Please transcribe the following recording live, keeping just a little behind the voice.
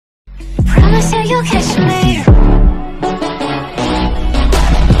Promise you you'll catch me.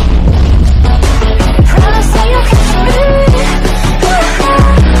 Promise you you'll catch me.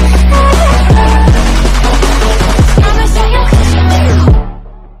 Promise you you'll catch me.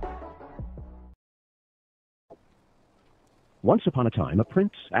 Once upon a time, a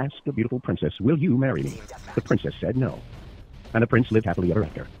prince asked a beautiful princess, "Will you marry me?" The princess said no. And the prince lived happily ever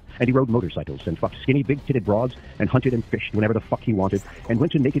after. And he rode motorcycles and fucked skinny, big-titted broads and hunted and fished whenever the fuck he wanted and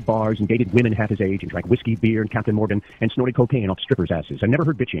went to naked bars and dated women half his age and drank whiskey, beer, and Captain Morgan and snorted cocaine off strippers' asses and never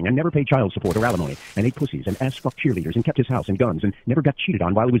heard bitching and never paid child support or alimony and ate pussies and ass-fucked cheerleaders and kept his house and guns and never got cheated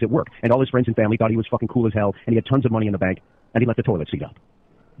on while he was at work and all his friends and family thought he was fucking cool as hell and he had tons of money in the bank and he left the toilet seat up.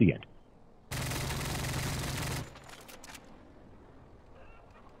 The end.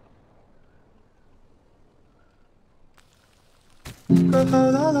 Girl, how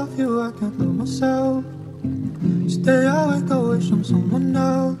I love you, I can't love myself. Stay awake, go wish on someone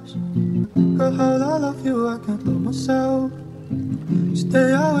else. Girl, how I love you, I can't love myself.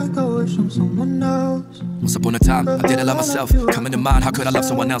 Stay awake, go wish on someone else. Once upon a time, I didn't love myself. Coming to mind, how could I love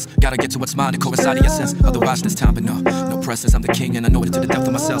someone else? Gotta get to what's mine and coincide in your sense. Otherwise, there's time, but no presence. I'm the king, and I know it to the depth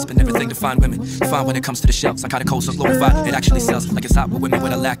of myself. Spend everything to find women. Fine when it comes to the shelves. I kinda cold, so glorified. It actually sells like it's hot with women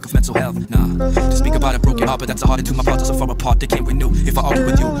with a lack of mental health. Nah, to speak about a broken heart, but that's a heart into my part. So far apart, they can't renew. If I argue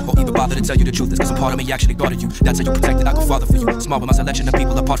with you, or even bother to tell you the truth, it's cause a part of me actually thought of you. That's how you protect it, I go farther for you. Small with my selection of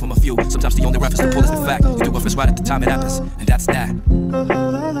people apart from a few. Sometimes the only reference to pull is the fact. You do what's right at the time it happens, and that's that. Girl, how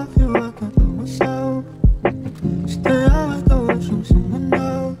I love you, I can't love myself. Stay awake, go wish on someone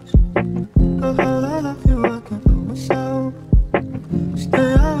else. Girl, how I love you, I can't love myself.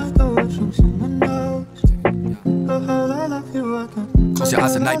 Stay awake, go wish on someone else. Girl, how I love you, I can't. Close your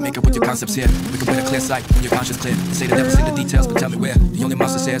eyes at night, make it with your concepts here. We can win a clear sight when your conscience clear. They say they never see the details, but tell me where. The only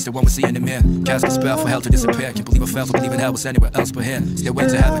monster says the one we see in the mirror. Cast a spell for hell to disappear. Can't believe I fell, so believe in hell was anywhere else but here. Still way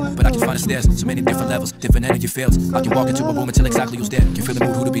to heaven, but I can find the stairs. So many different levels, different energy fields. I can walk into a room and tell exactly who's there. Can feel the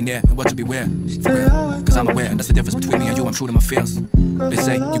mood, who to be near, and what to beware. For real, cause I'm aware, and that's the difference between me and you. I'm true to my fears. They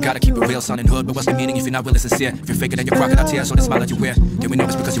say you gotta keep it real, son and hood. But what's the meaning if you're not really sincere? If you're faking then you're crocodile tears, so the smile that you wear. Then we know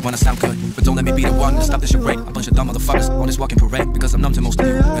it's because you wanna sound good. But don't let me be the one to stop this charade. A bunch of dumb motherfuckers on this walking parade. Because I'm numb to most of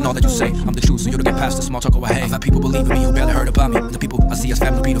you, and all that you say, I'm the truth, so you don't get past the small talk over hey. I've had people believe in me who barely heard about me. And the people I see as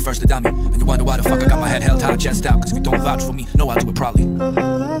family be the first to doubt me. And you wonder why the fuck I got my head held high, chest out. Cause if you don't vouch for me, no, I'll do it probably. Girl,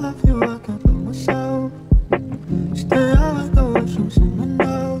 how I love you, I can't love myself. Stay awake, go wish on someone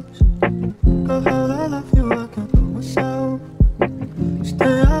else. Girl, how I love you, I can't love myself.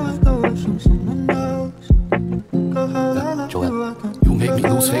 Stay awake, go wish on someone else. Girl, how I love you, I can't. You made me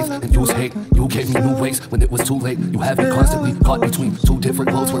lose faith and use hate. You gave me new ways when it was too late. You have me constantly caught between two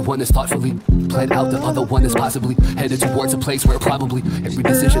different roads where one is thoughtfully planned out, the other one is possibly headed towards a place where probably every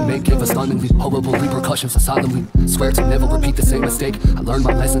decision made gave us stunningly horrible repercussions. I solemnly swear to never repeat the same mistake. I learned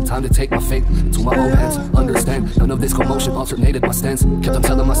my lesson, time to take my fate into my own hands. Understand, none of this commotion alternated my stance. Kept on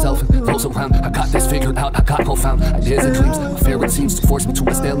telling myself and those around, I got this figured out. I got profound ideas and dreams. My fear it seems to force me to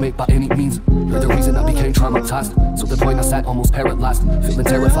a stalemate by any means. You're the reason I became traumatized, to the point I sat almost paralyzed, feeling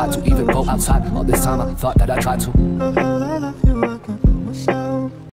terrified to even go outside. All this time I thought that I tried to. Girl, how I love you, I